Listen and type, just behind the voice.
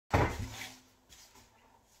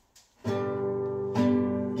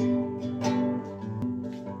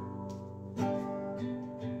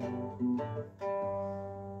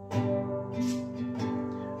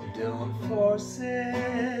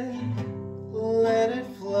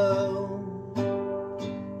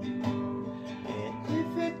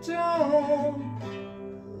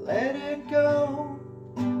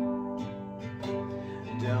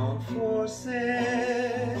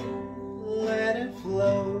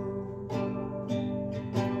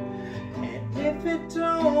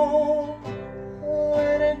don't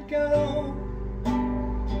let it go.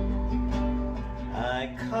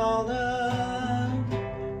 I called up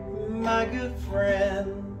my good friend.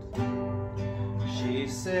 She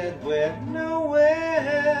said we're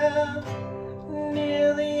nowhere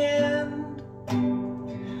near the end.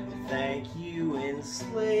 Thank you,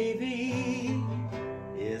 enslavey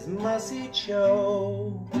is Mussy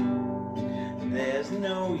Cho. There's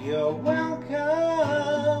no you're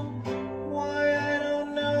welcome. Why, I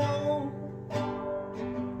don't know.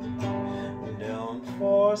 Don't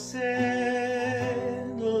force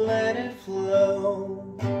it, let it flow.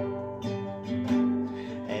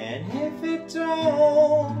 And if it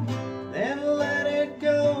don't, then let it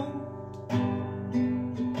go.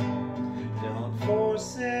 Don't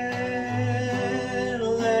force it,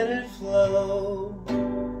 let it flow.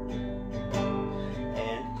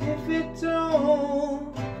 And if it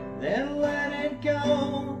don't, then let it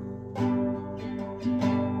go.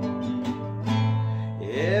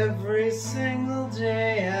 Every single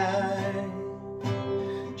day I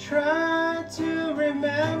try to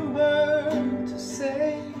remember to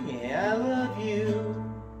say I love you.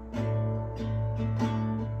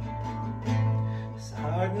 It's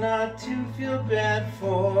hard not to feel bad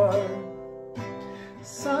for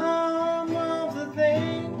some of the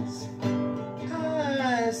things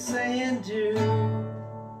I say and do.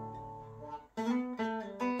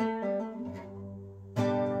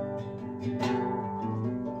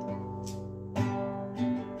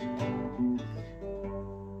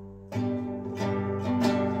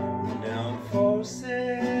 Don't force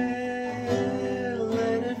it,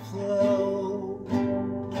 let it flow.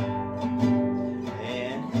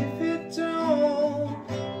 And if it don't,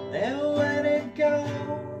 then let it go.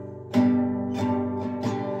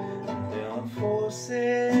 Don't force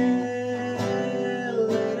it.